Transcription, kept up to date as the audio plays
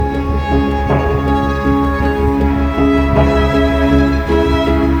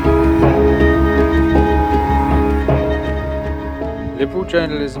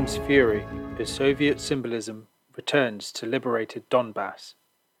journalism's fury as Soviet symbolism returns to liberated Donbass.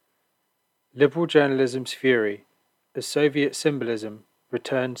 Liberal journalism's fury as Soviet symbolism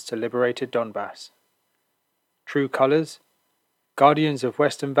returns to liberated Donbass. True colours? Guardians of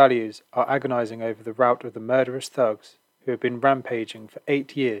Western values are agonizing over the rout of the murderous thugs who have been rampaging for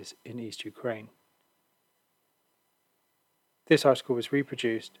 8 years in East Ukraine. This article was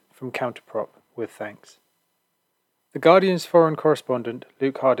reproduced from Counterprop with thanks. The Guardian's foreign correspondent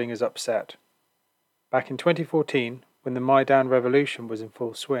Luke Harding is upset. Back in 2014, when the Maidan revolution was in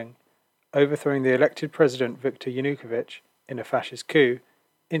full swing, overthrowing the elected president Viktor Yanukovych in a fascist coup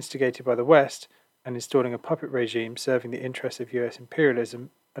instigated by the West and installing a puppet regime serving the interests of US imperialism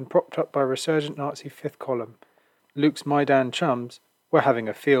and propped up by resurgent Nazi fifth column, Luke's Maidan chums were having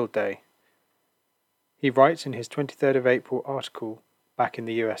a field day. He writes in his 23rd of April article, Back in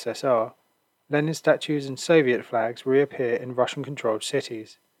the USSR, Lenin statues and Soviet flags reappear in Russian-controlled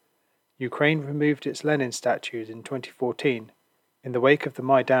cities. Ukraine removed its Lenin statues in 2014 in the wake of the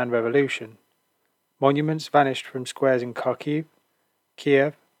Maidan revolution. Monuments vanished from squares in Kharkiv,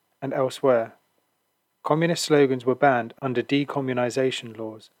 Kiev, and elsewhere. Communist slogans were banned under decommunization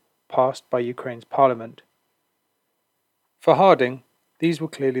laws passed by Ukraine's parliament. For Harding, these were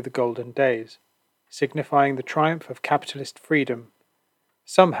clearly the golden days, signifying the triumph of capitalist freedom.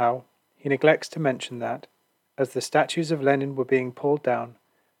 Somehow, he neglects to mention that, as the statues of Lenin were being pulled down,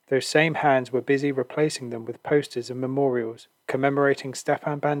 those same hands were busy replacing them with posters and memorials commemorating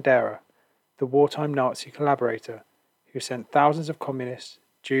Stepan Bandera, the wartime Nazi collaborator who sent thousands of communists,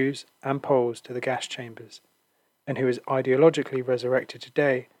 Jews, and Poles to the gas chambers, and who is ideologically resurrected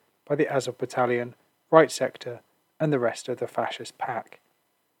today by the Azov Battalion, Right Sector, and the rest of the fascist pack.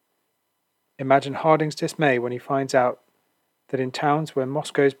 Imagine Harding's dismay when he finds out that in towns where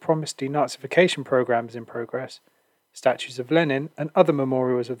Moscow's promised denazification program is in progress, statues of Lenin and other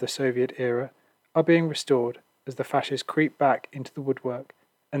memorials of the Soviet era are being restored as the fascists creep back into the woodwork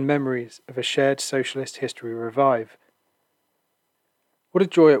and memories of a shared socialist history revive. What a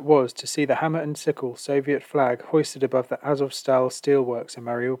joy it was to see the hammer and sickle Soviet flag hoisted above the Azov-style steelworks in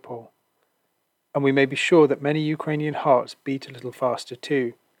Mariupol. And we may be sure that many Ukrainian hearts beat a little faster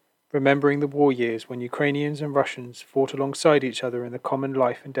too, remembering the war years when Ukrainians and Russians fought alongside each other in the common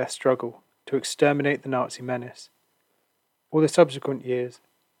life and death struggle to exterminate the Nazi menace, or the subsequent years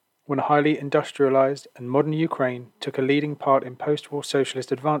when a highly industrialized and modern Ukraine took a leading part in post-war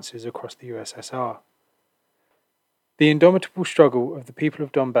socialist advances across the USSR. The indomitable struggle of the people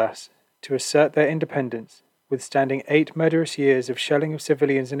of Donbass to assert their independence, withstanding 8 murderous years of shelling of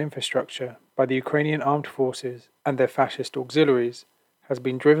civilians and infrastructure by the Ukrainian armed forces and their fascist auxiliaries, has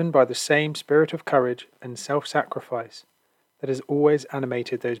been driven by the same spirit of courage and self-sacrifice that has always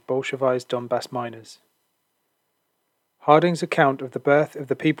animated those Bolshevized Donbass miners. Harding's account of the birth of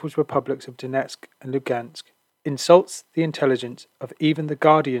the People's Republics of Donetsk and Lugansk insults the intelligence of even the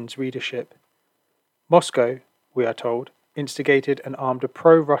Guardian's readership. Moscow, we are told, instigated and armed a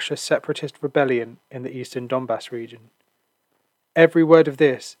pro-Russia separatist rebellion in the eastern Donbass region. Every word of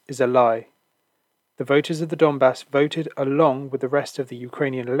this is a lie. The voters of the Donbass voted along with the rest of the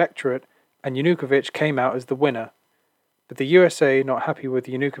Ukrainian electorate, and Yanukovych came out as the winner. But the USA, not happy with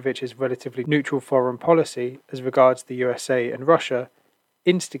Yanukovych's relatively neutral foreign policy as regards the USA and Russia,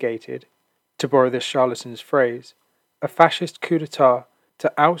 instigated, to borrow this charlatan's phrase, a fascist coup d'etat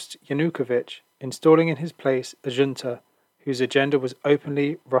to oust Yanukovych, installing in his place a junta whose agenda was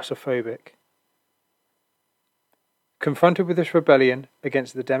openly Russophobic. Confronted with this rebellion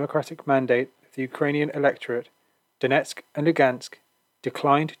against the democratic mandate of the Ukrainian electorate, Donetsk and Lugansk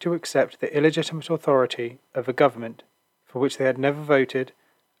declined to accept the illegitimate authority of a government for which they had never voted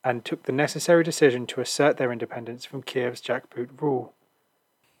and took the necessary decision to assert their independence from Kiev's jackboot rule.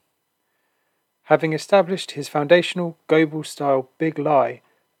 Having established his foundational Goebbels-style big lie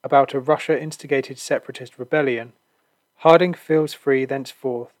about a Russia-instigated separatist rebellion, Harding feels free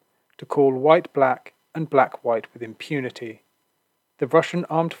thenceforth to call white black and black white with impunity. The Russian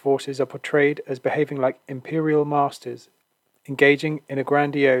armed forces are portrayed as behaving like imperial masters, engaging in a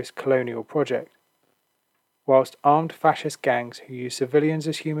grandiose colonial project, whilst armed fascist gangs who use civilians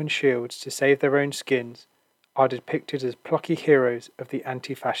as human shields to save their own skins are depicted as plucky heroes of the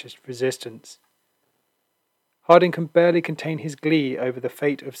anti-fascist resistance. Harding can barely contain his glee over the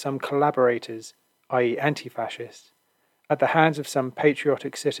fate of some collaborators, i.e. anti-fascists, at the hands of some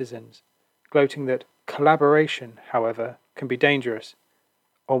patriotic citizens, gloating that collaboration, however, can be dangerous.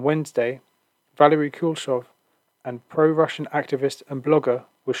 On Wednesday, Valery Kuleshov, a pro-Russian activist and blogger,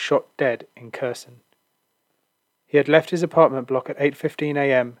 was shot dead in Kherson. He had left his apartment block at 8:15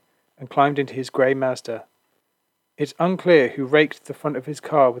 a.m. and climbed into his grey Mazda. It's unclear who raked the front of his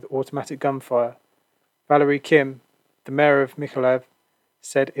car with automatic gunfire. Valery Kim, the mayor of Mykolaiv,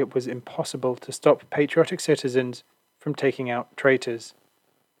 said it was impossible to stop patriotic citizens from taking out traitors.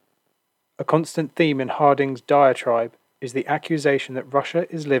 A constant theme in Harding's diatribe is the accusation that Russia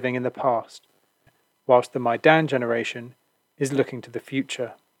is living in the past, whilst the Maidan generation is looking to the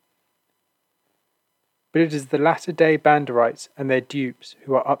future. But it is the latter-day Banderites and their dupes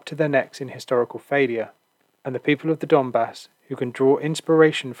who are up to their necks in historical failure, and the people of the Donbass who can draw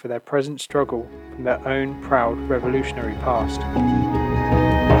inspiration for their present struggle from their own proud revolutionary past.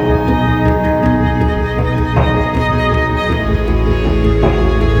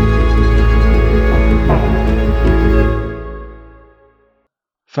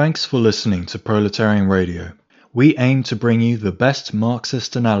 Thanks for listening to Proletarian Radio. We aim to bring you the best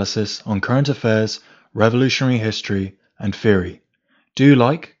Marxist analysis on current affairs, revolutionary history, and theory. Do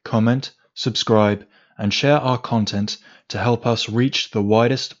like, comment, subscribe, and share our content to help us reach the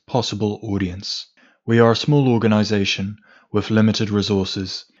widest possible audience. We are a small organization with limited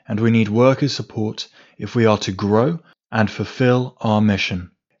resources, and we need workers' support if we are to grow and fulfill our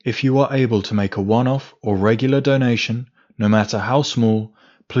mission. If you are able to make a one-off or regular donation, no matter how small,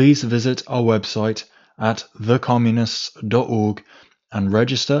 please visit our website at thecommunists.org and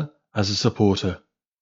register as a supporter.